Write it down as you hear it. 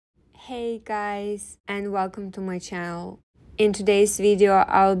Hey guys, and welcome to my channel. In today's video,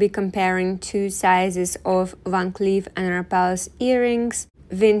 I'll be comparing two sizes of Van Cleef and Arpels earrings,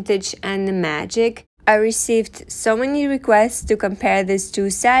 Vintage and Magic. I received so many requests to compare these two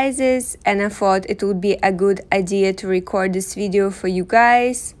sizes, and I thought it would be a good idea to record this video for you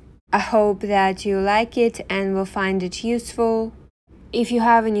guys. I hope that you like it and will find it useful. If you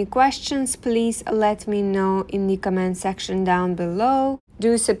have any questions, please let me know in the comment section down below.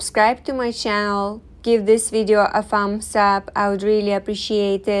 Do subscribe to my channel, give this video a thumbs up, I would really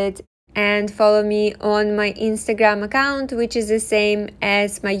appreciate it. And follow me on my Instagram account, which is the same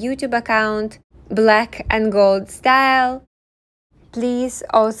as my YouTube account, Black and Gold Style. Please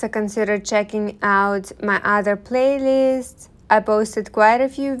also consider checking out my other playlists. I posted quite a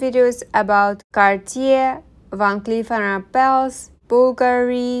few videos about Cartier, Van Cleef and Arpels,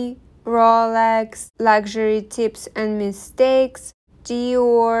 Bvlgari, Rolex, luxury tips and mistakes,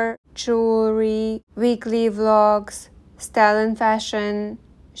 Dior, jewelry, weekly vlogs, style and fashion,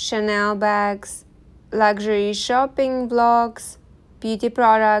 Chanel bags, luxury shopping vlogs, beauty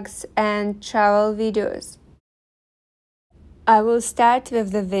products, and travel videos. I will start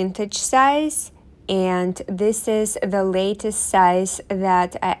with the vintage size, and this is the latest size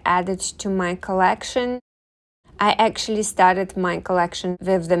that I added to my collection. I actually started my collection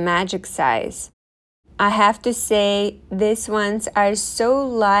with the Magic size. I have to say, these ones are so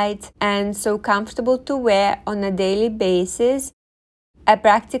light and so comfortable to wear on a daily basis. I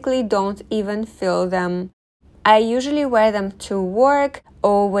practically don't even feel them. I usually wear them to work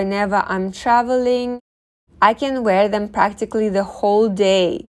or whenever I'm traveling. I can wear them practically the whole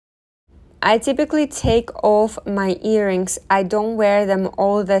day. I typically take off my earrings. I don't wear them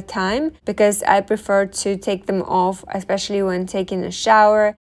all the time because I prefer to take them off, especially when taking a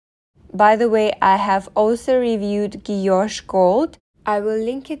shower. By the way, I have also reviewed Guilloche Gold. I will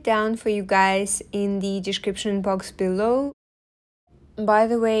link it down for you guys in the description box below. By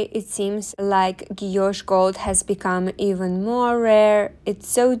the way, it seems like Guilloche Gold has become even more rare. It's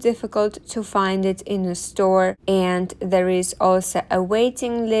so difficult to find it in a store, and there is also a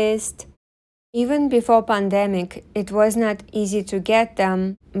waiting list. Even before pandemic, it was not easy to get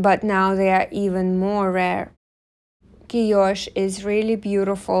them, but now they are even more rare. Guilloche is really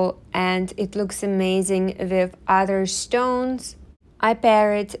beautiful and it looks amazing with other stones. I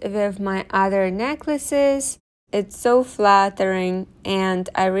pair it with my other necklaces. It's so flattering and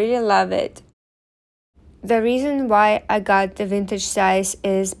I really love it. The reason why I got the vintage size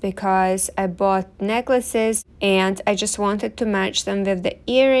is because I bought necklaces and I just wanted to match them with the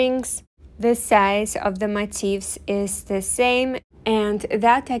earrings. The size of the motifs is the same, and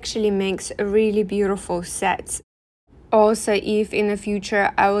that actually makes a really beautiful set. Also, if in the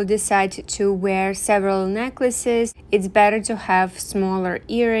future I will decide to wear several necklaces, it's better to have smaller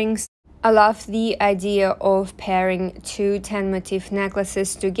earrings. I love the idea of pairing two 10 motif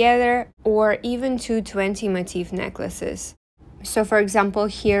necklaces together or even two 20 motif necklaces. So for example,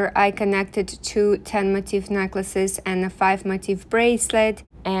 here I connected two 10 motif necklaces and a 5 motif bracelet,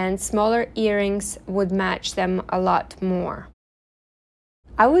 and smaller earrings would match them a lot more.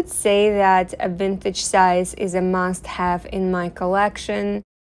 I would say that a vintage size is a must-have in my collection.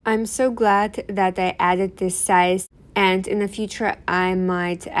 I'm so glad that I added this size, and in the future I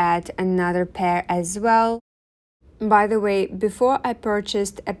might add another pair as well. By the way, before I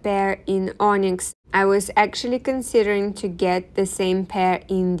purchased a pair in onyx, I was actually considering to get the same pair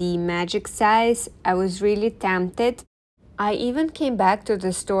in the Magic size. I was really tempted. I even came back to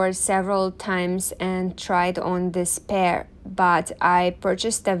the store several times and tried on this pair, but I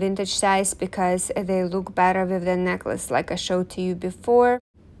purchased the vintage size because they look better with the necklace like I showed to you before,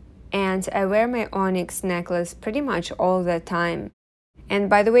 and I wear my onyx necklace pretty much all the time.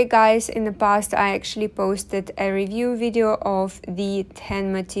 And by the way guys, in the past I actually posted a review video of the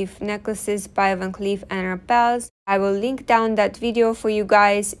 10 motif necklaces by Van Cleef and Arpels. I will link down that video for you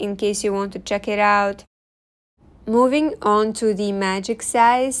guys in case you want to check it out. Moving on to the Magic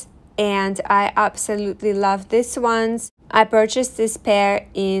size, and I absolutely love these ones. I purchased this pair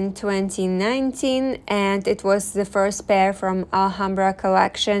in 2019 and it was the first pair from Alhambra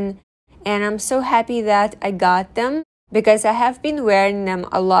collection, and I'm so happy that I got them because I have been wearing them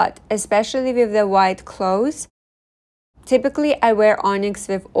a lot, especially with the white clothes. Typically I wear onyx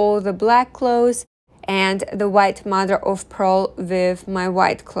with all the black clothes and the white mother of pearl with my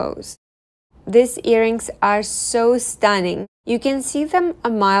white clothes. These earrings are so stunning. You can see them a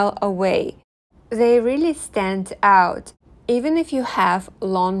mile away. They really stand out, even if you have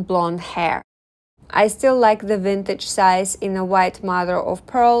long blonde hair. I still like the vintage size in a white mother of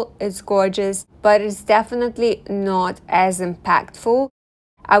pearl. It's gorgeous, but it's definitely not as impactful.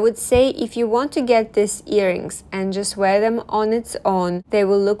 I would say if you want to get these earrings and just wear them on its own, they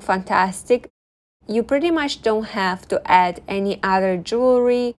will look fantastic. You pretty much don't have to add any other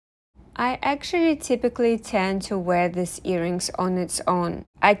jewelry. I actually typically tend to wear these earrings on its own.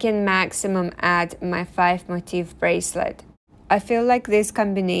 I can maximum add my 5-motif bracelet. I feel like this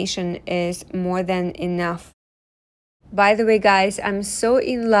combination is more than enough. By the way guys, I'm so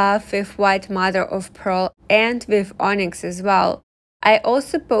in love with white mother of pearl and with onyx as well. I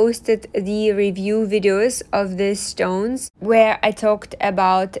also posted the review videos of these stones where I talked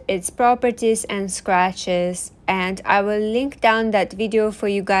about its properties and scratches, and I will link down that video for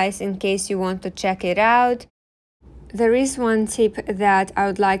you guys in case you want to check it out. There is one tip that I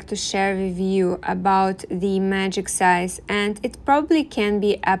would like to share with you about the magic size, and it probably can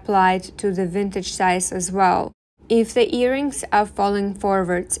be applied to the vintage size as well. If the earrings are falling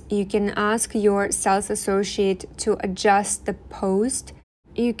forwards, you can ask your sales associate to adjust the post.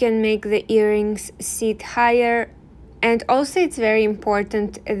 You can make the earrings sit higher, and also it's very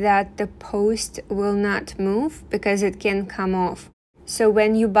important that the post will not move because it can come off. So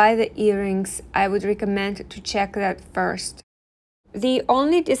when you buy the earrings, I would recommend to check that first. The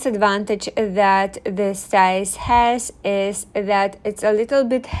only disadvantage that this size has is that it's a little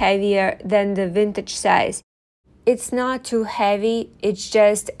bit heavier than the vintage size. It's not too heavy, it's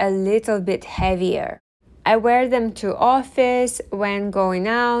just a little bit heavier. I wear them to office, when going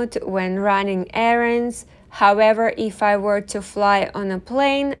out, when running errands. However, if I were to fly on a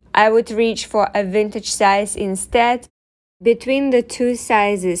plane, I would reach for a vintage size instead. Between the two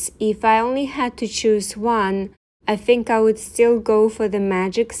sizes, if I only had to choose one, I think I would still go for the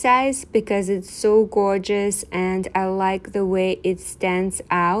magic size because it's so gorgeous and I like the way it stands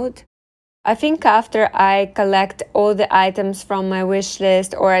out. I think after I collect all the items from my wish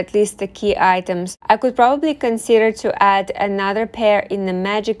list, or at least the key items, I could probably consider to add another pair in the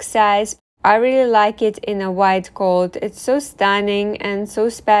magic size. I really like it in a white gold. It's so stunning and so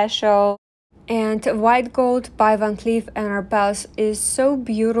special. And white gold by Van Cleef and Arpels is so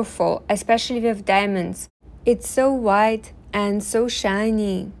beautiful, especially with diamonds. It's so white and so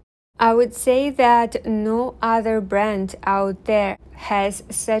shiny. I would say that no other brand out there has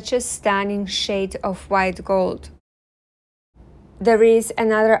such a stunning shade of white gold. There is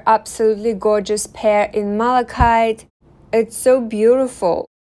another absolutely gorgeous pair in malachite. It's so beautiful.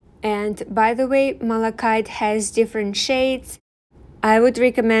 And by the way, malachite has different shades. I would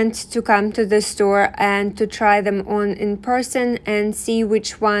recommend to come to the store and to try them on in person and see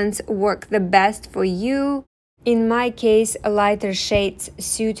which ones work the best for you. In my case, lighter shades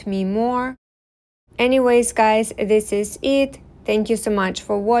suit me more. Anyways guys, this is it. Thank you so much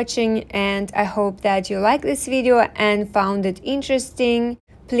for watching, and I hope that you liked this video and found it interesting.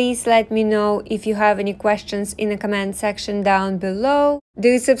 Please let me know if you have any questions in the comment section down below.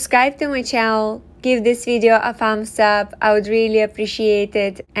 Do subscribe to my channel, give this video a thumbs up, I would really appreciate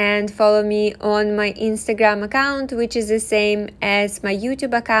it, and follow me on my Instagram account, which is the same as my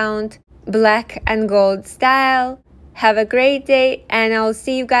YouTube account, Black and Gold Style. Have a great day, and I'll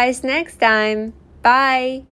see you guys next time. Bye!